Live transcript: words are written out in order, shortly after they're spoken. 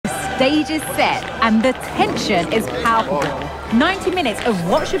stage is set and the tension is palpable. 90 minutes of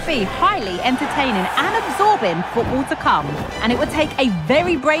what should be highly entertaining and absorbing football to come. And it would take a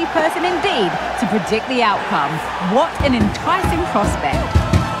very brave person indeed to predict the outcome. What an enticing prospect.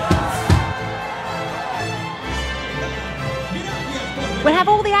 We'll have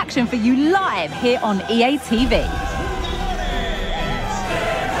all the action for you live here on EA TV.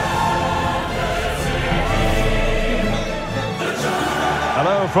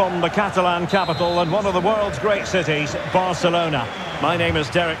 Hello from the Catalan capital and one of the world's great cities, Barcelona. My name is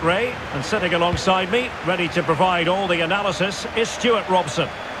Derek Ray, and sitting alongside me, ready to provide all the analysis, is Stuart Robson.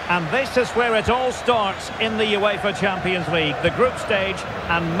 And this is where it all starts in the UEFA Champions League, the group stage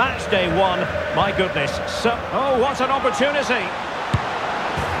and match day one. My goodness, oh, what an opportunity!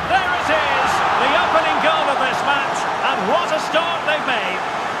 There it is, the opening goal of this match, and what a start they've made.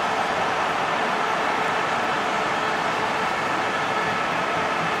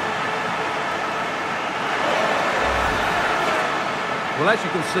 Well, as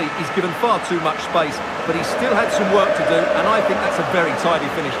you can see, he's given far too much space, but he still had some work to do, and I think that's a very tidy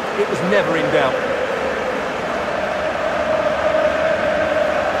finish. It was never in doubt.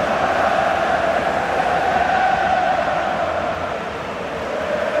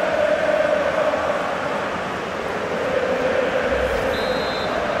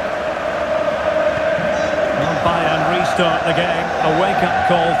 Well, Bayern restart the game. A wake-up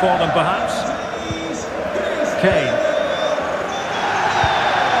call for them, perhaps. Kane.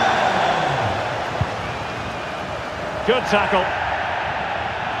 Good tackle.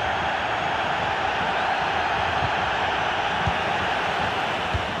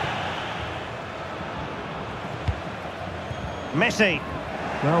 Messi.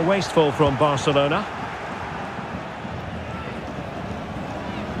 Well, wasteful from Barcelona.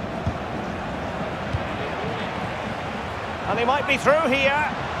 And he might be through here.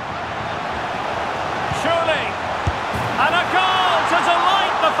 Surely. And a goal to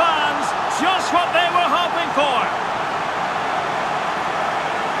delight the fans. Just what they were hoping for.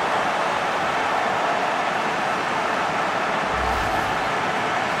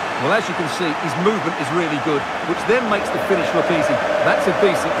 Well, as you can see, his movement is really good, which then makes the finish look easy. That's a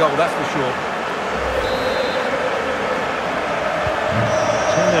decent goal, that's for sure.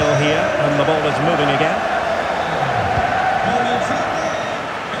 2-0 here, and the ball is moving again.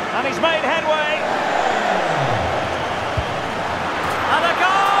 And he's made headway. And a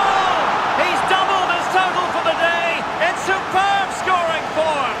goal! He's doubled his total for the day. It's superb scoring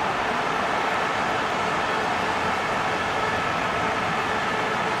form.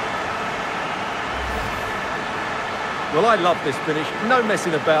 Well, I love this finish. No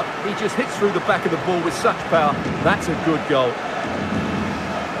messing about. He just hits through the back of the ball with such power. That's a good goal.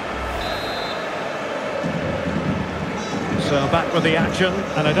 So back with the action,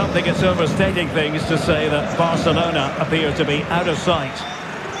 and I don't think it's overstating things to say that Barcelona appear to be out of sight.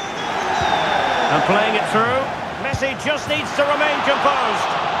 And playing it through, Messi just needs to remain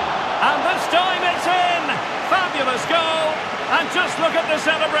composed. And this time it's in! Fabulous goal! And just look at the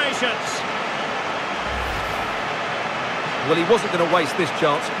celebrations. Well, he wasn't going to waste this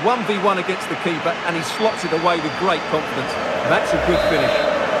chance. 1v1 against the keeper, and he slots it away with great confidence. That's a good finish.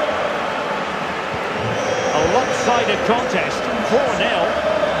 A lopsided contest, 4-0.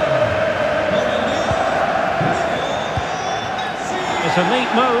 It's a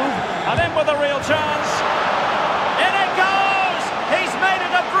neat move, and in with a real chance. In it goes! He's made it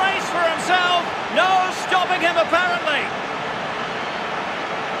a brace for himself. No stopping him, apparently.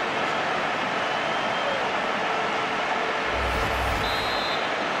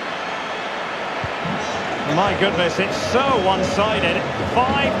 My goodness, it's so one-sided.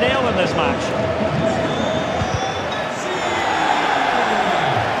 5-0 in this match.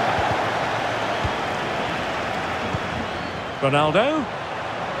 Ronaldo.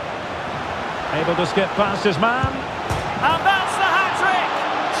 Able to skip past his man. And that's the hat-trick!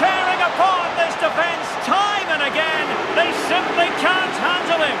 Tearing apart this defence time and again. They simply can't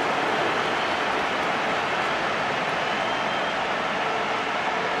handle him.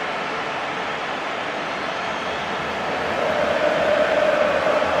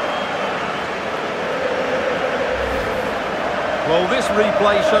 Well, this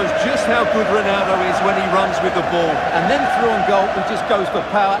replay shows just how good Ronaldo is when he runs with the ball. And then through on goal, he just goes for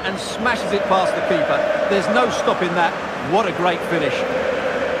power and smashes it past the keeper. There's no stopping that. What a great finish.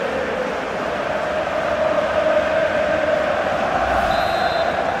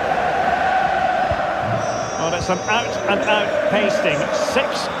 Well, it's an out-and-out pasting.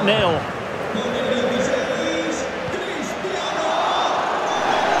 6-0.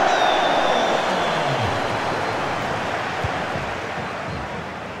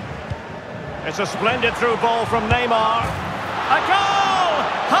 It's a splendid through ball from Neymar. A goal!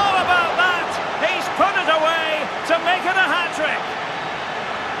 How about that? He's put it away to make it a hat-trick.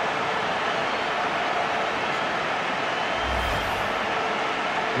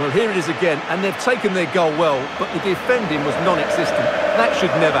 Well, here it is again, and they've taken their goal well, but the defending was non-existent. That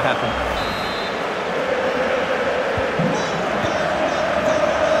should never happen.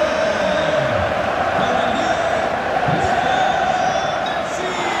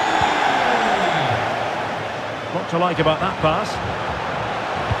 What to like about that pass?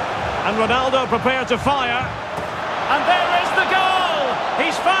 And Ronaldo prepared to fire. And there is the goal!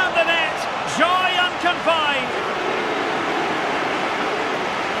 He's found the net! Joy unconfined!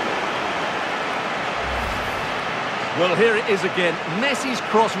 Well, here it is again. Messi's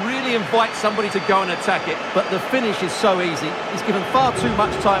cross really invites somebody to go and attack it, but the finish is so easy. He's given far too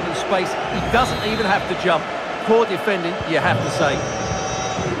much time and space. He doesn't even have to jump. Poor defending, you have to say.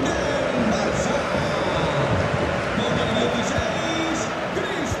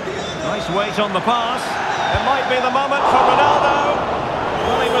 Nice weight on the pass. It might be the moment for Ronaldo.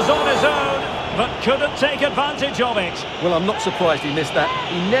 Well, he was on his own, but couldn't take advantage of it. Well, I'm not surprised he missed that.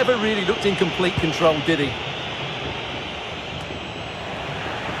 He never really looked in complete control, did he?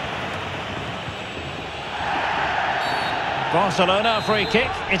 Barcelona free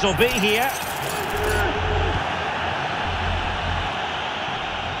kick, it'll be here.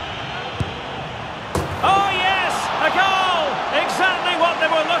 Oh yes, a goal! Exactly what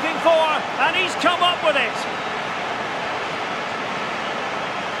they were looking for, and he's come up with it.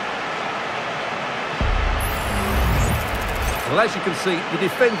 Well, as you can see, the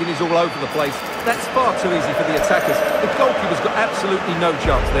defending is all over the place. That's far too easy for the attackers. The goalkeeper's got absolutely no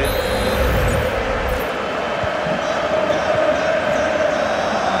chance there.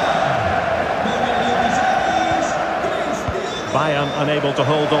 Bayern unable to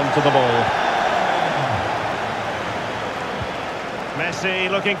hold on to the ball.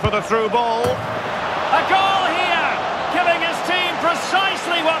 Messi looking for the through ball. A goal here! Giving his team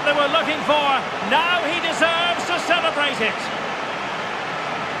precisely what they were looking for. Now he deserves to celebrate it.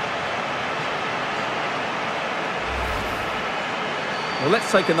 Well, let's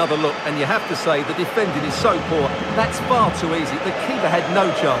take another look, and you have to say the defending is so poor. That's far too easy. The keeper had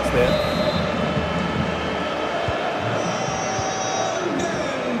no chance there.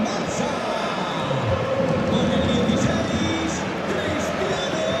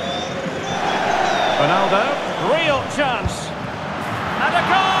 Ronaldo, real chance. And a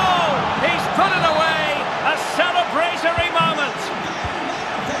goal! He's put it away! A celebratory moment!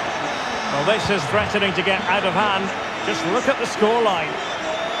 Well, this is threatening to get out of hand. Just look at the scoreline.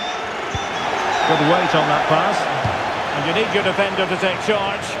 Good weight on that pass. And you need your defender to take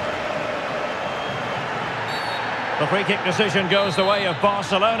charge. The free kick decision goes the way of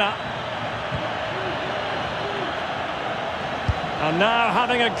Barcelona. And now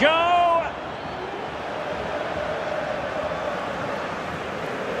having a go!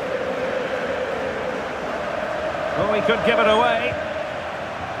 Oh, he could give it away.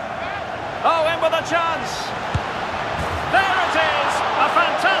 Oh, in with a chance. There it is. A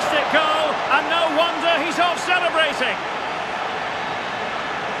fantastic goal. And no wonder he's off celebrating.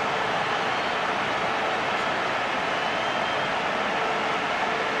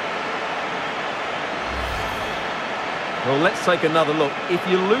 Well, let's take another look. If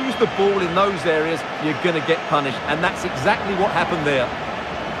you lose the ball in those areas, you're going to get punished. And that's exactly what happened there.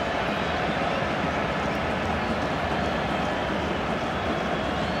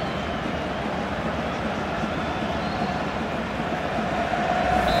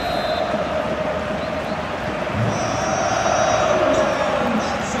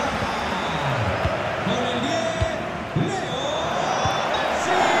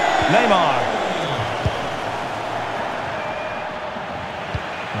 Neymar.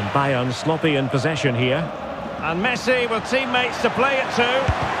 And Bayern sloppy in possession here. And Messi with teammates to play it to.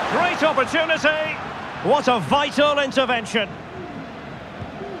 Great opportunity. What a vital intervention.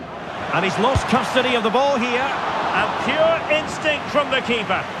 And he's lost custody of the ball here. And pure instinct from the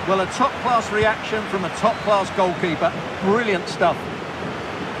keeper. Well, a top-class reaction from a top-class goalkeeper. Brilliant stuff.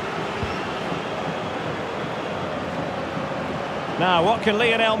 Now, what can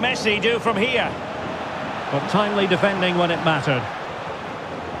Lionel Messi do from here? But timely defending when it mattered.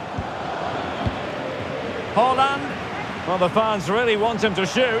 Holland. Well, the fans really want him to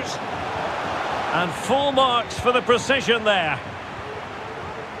shoot. And full marks for the precision there.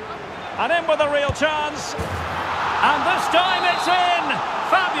 And in with a real chance. And this time it's in!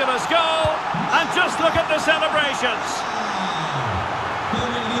 Fabulous goal. And just look at the celebrations.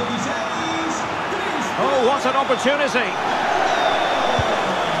 Oh, what an opportunity.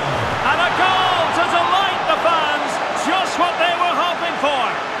 And a goal!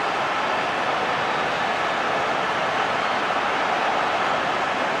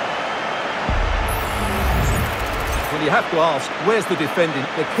 have to ask, where's the defending?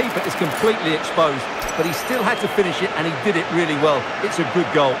 The keeper is completely exposed, but he still had to finish it, and he did it really well. It's a good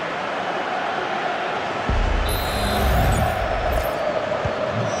goal.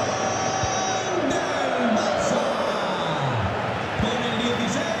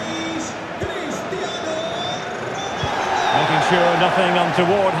 Making sure nothing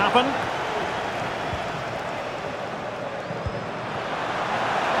untoward happened.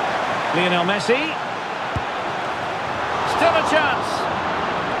 Lionel Messi. Still a chance.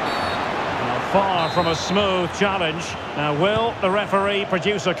 Well, far from a smooth challenge. Now, will the referee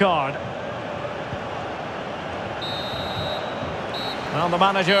produce a card? Well, the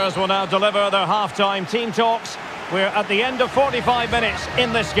managers will now deliver their half-time team talks. We're at the end of 45 minutes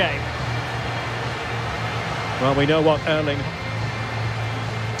in this game. Well, we know what Erling...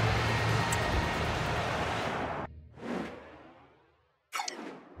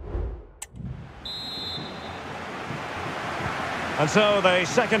 And so the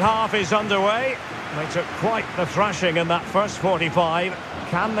second half is underway. They took quite the thrashing in that first 45.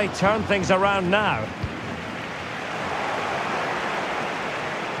 Can they turn things around now?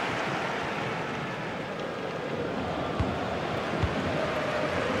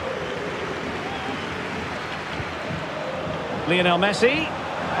 Lionel Messi,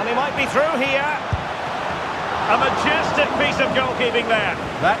 and he might be through here. A majestic piece of goalkeeping there.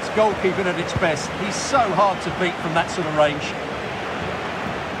 That's goalkeeping at its best. He's so hard to beat from that sort of range.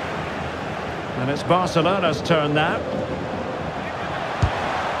 And it's Barcelona's turn now.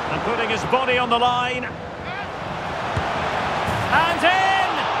 And putting his body on the line. And in!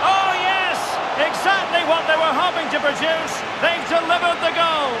 Oh yes! Exactly what they were hoping to produce. They've delivered the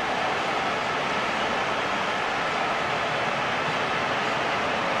goal.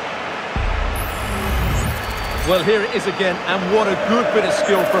 Well, here it is again, and what a good bit of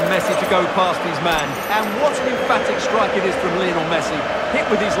skill from Messi to go past his man. And what an emphatic strike it is from Lionel Messi. Hit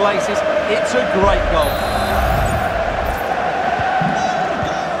with his laces, it's a great goal.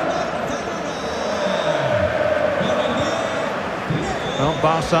 Well,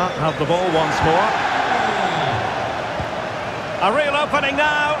 Barca have the ball once more. A real opening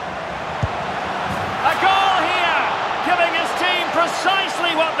now. A goal here, giving his team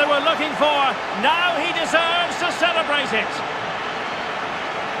precisely what they were looking for. Now he deserves to celebrate it.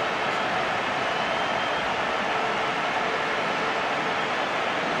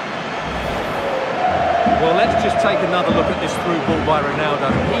 Well, let's just take another look at this through ball by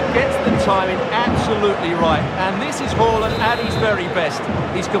Ronaldo. He gets the timing absolutely right, and this is Haaland at his very best.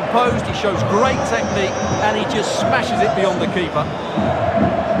 He's composed, he shows great technique, and he just smashes it beyond the keeper.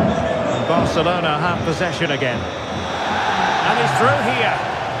 And Barcelona have possession again. And he's through here.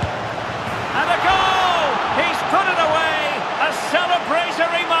 And a goal! He's put it away! A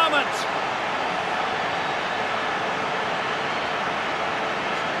celebratory moment!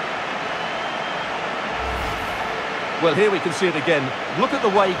 Well, here we can see it again. Look at the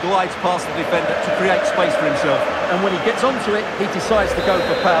way he glides past the defender to create space for himself. And when he gets onto it, he decides to go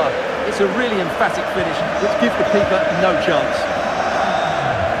for power. It's a really emphatic finish, which gives the keeper no chance.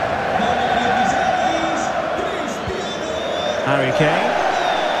 Harry Kane.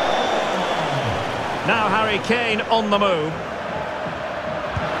 Now Harry Kane on the move.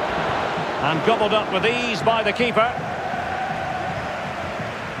 And gobbled up with ease by the keeper.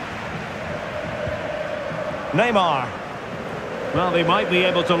 Neymar. Well, they might be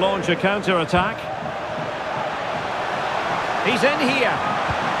able to launch a counter-attack. He's in here.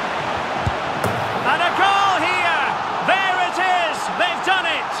 And a goal here! There it is! They've done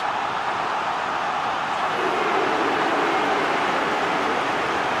it!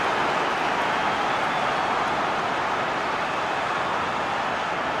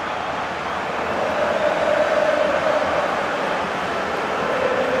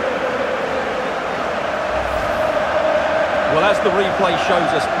 Well, as the replay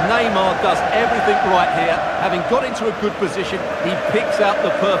shows us, Neymar does everything right here. Having got into a good position, he picks out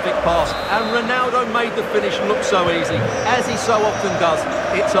the perfect pass. And Ronaldo made the finish look so easy, as he so often does.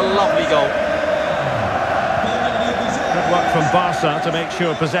 It's a lovely goal. Good work from Barca to make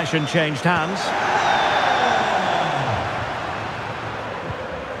sure possession changed hands.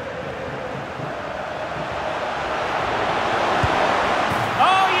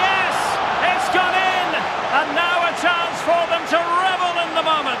 Oh yes! It's gone in! And now a chance for them to revel in the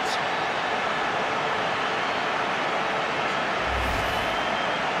moment.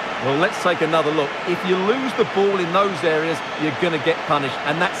 Well, let's take another look. If you lose the ball in those areas, you're going to get punished.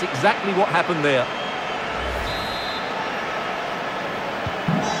 And that's exactly what happened there.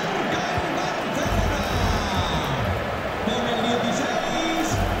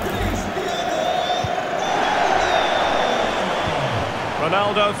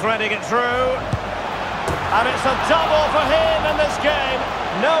 Ronaldo threading it through. And it's a double for him in this game.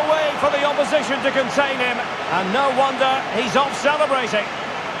 No way for the opposition to contain him. And no wonder he's off celebrating.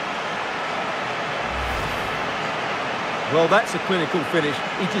 Well, that's a clinical finish.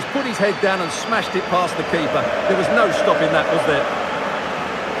 He just put his head down and smashed it past the keeper. There was no stopping that, was there?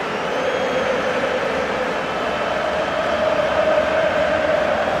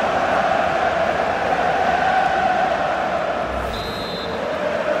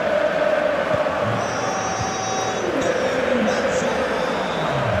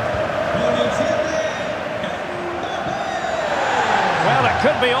 Well, it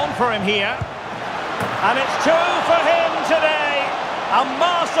could be on for him here. And it's 2 for him today. A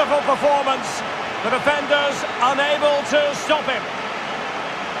masterful performance. The defenders unable to stop him.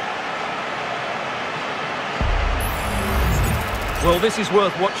 Well, this is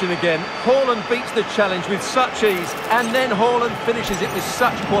worth watching again. Haaland beats the challenge with such ease, and then Haaland finishes it with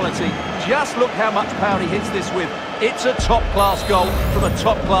such quality. Just look how much power he hits this with. It's a top-class goal from a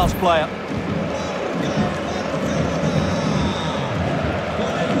top-class player.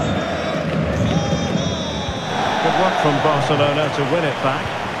 Good work from Barcelona to win it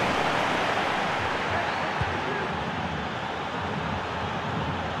back.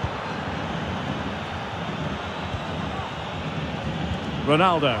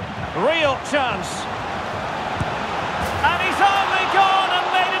 Ronaldo, real chance. And he's only gone and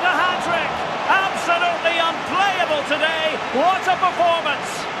made it a hat-trick. Absolutely unplayable today. What a performance.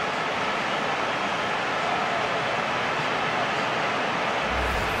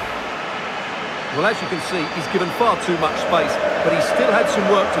 Well, as you can see, he's given far too much space, but he still had some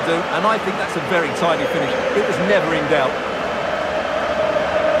work to do, and I think that's a very tidy finish. It was never in doubt.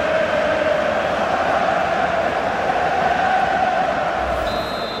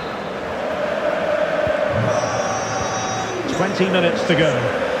 Minutes to go.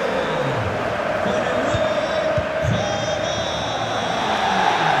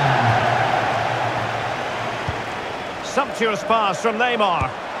 Sumptuous pass from Neymar.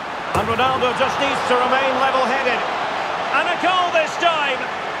 And Ronaldo just needs to remain level-headed. And a goal this time.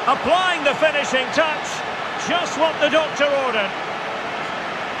 Applying the finishing touch. Just what the doctor ordered.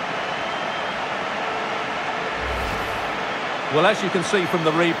 Well, as you can see from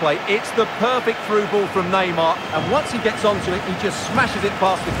the replay, it's the perfect through ball from Neymar, and once he gets onto it, he just smashes it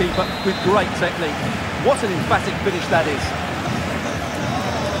past the keeper with great technique. What an emphatic finish that is.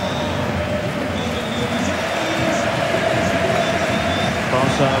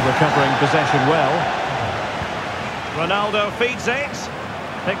 Barca recovering possession well. Ronaldo feeds it.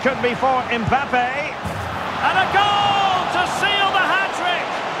 It could be for Mbappe. And a goal to seal the hat-trick!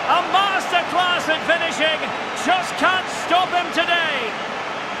 A masterclass in finishing. Just can't stop him today.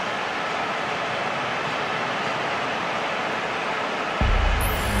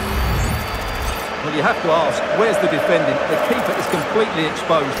 Well, you have to ask, where's the defending? The keeper is completely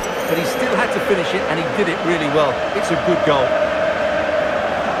exposed, but he still had to finish it, and he did it really well. It's a good goal.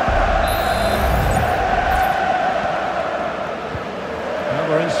 Well,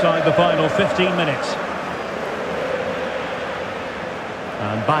 we're inside the final 15 minutes.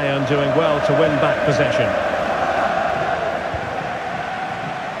 And Bayern doing well to win back possession.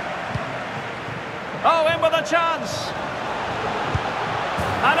 Oh, in with a chance.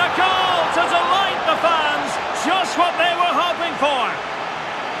 And a goal to delight the fans. Just what they were hoping for.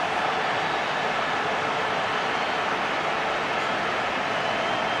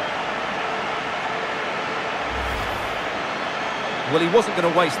 Well, he wasn't going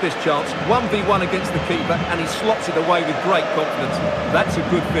to waste this chance. 1v1 against the keeper, and he slots it away with great confidence. That's a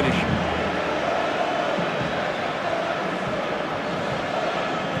good finish.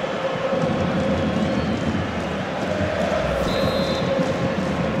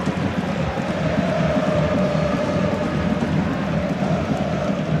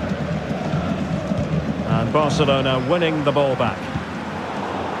 And Barcelona winning the ball back.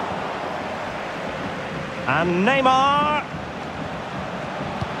 And Neymar.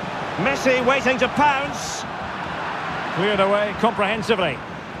 Messi waiting to pounce. Cleared away comprehensively.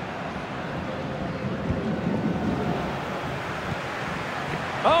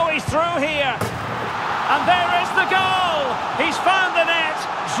 Oh, he's through here. And there is the goal. He's found the net.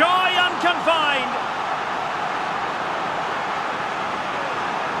 Joy unconfined.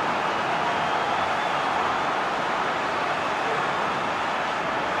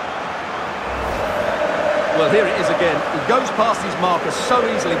 Well, here it is again. He goes past his marker so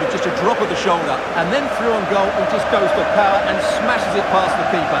easily with just a drop of the shoulder, and then through on goal, he just goes for power and smashes it past the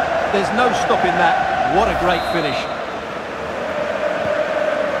keeper. There's no stopping that. What a great finish.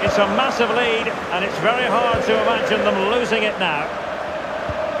 It's a massive lead, and it's very hard to imagine them losing it now.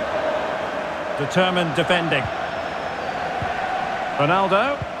 Determined defending.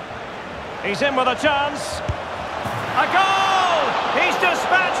 Ronaldo. He's in with a chance. A goal! He's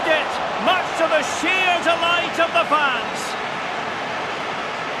dispatched it, much to the sheer delight of the fans.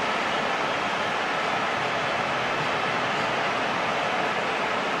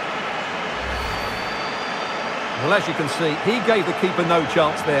 Well, as you can see, he gave the keeper no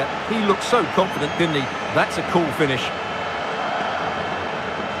chance there. He looked so confident, didn't he? That's a cool finish.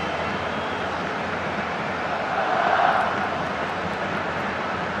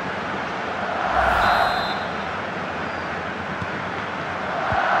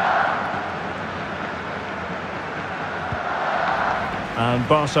 And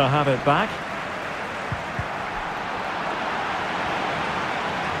Barca have it back.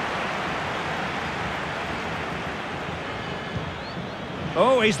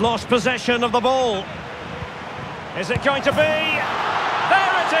 Oh, he's lost possession of the ball. Is it going to be?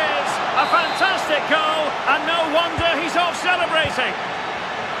 There it is! A fantastic goal, and no wonder he's off celebrating.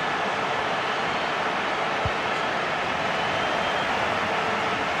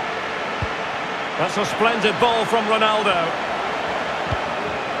 That's a splendid ball from Ronaldo.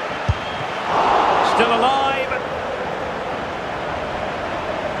 Still alive.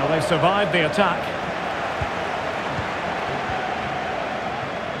 Well, they survived the attack.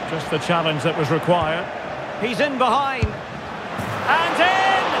 Just the challenge that was required. He's in behind. And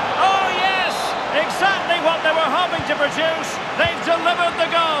in! Oh, yes! Exactly what they were hoping to produce. They've delivered the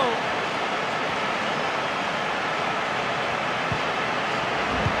goal.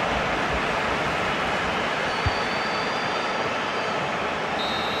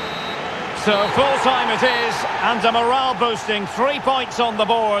 So full-time it is, and a morale-boosting 3 points on the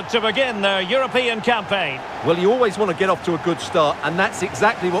board to begin their European campaign. Well, you always want to get off to a good start, and that's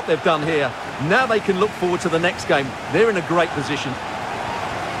exactly what they've done here. Now they can look forward to the next game. They're in a great position.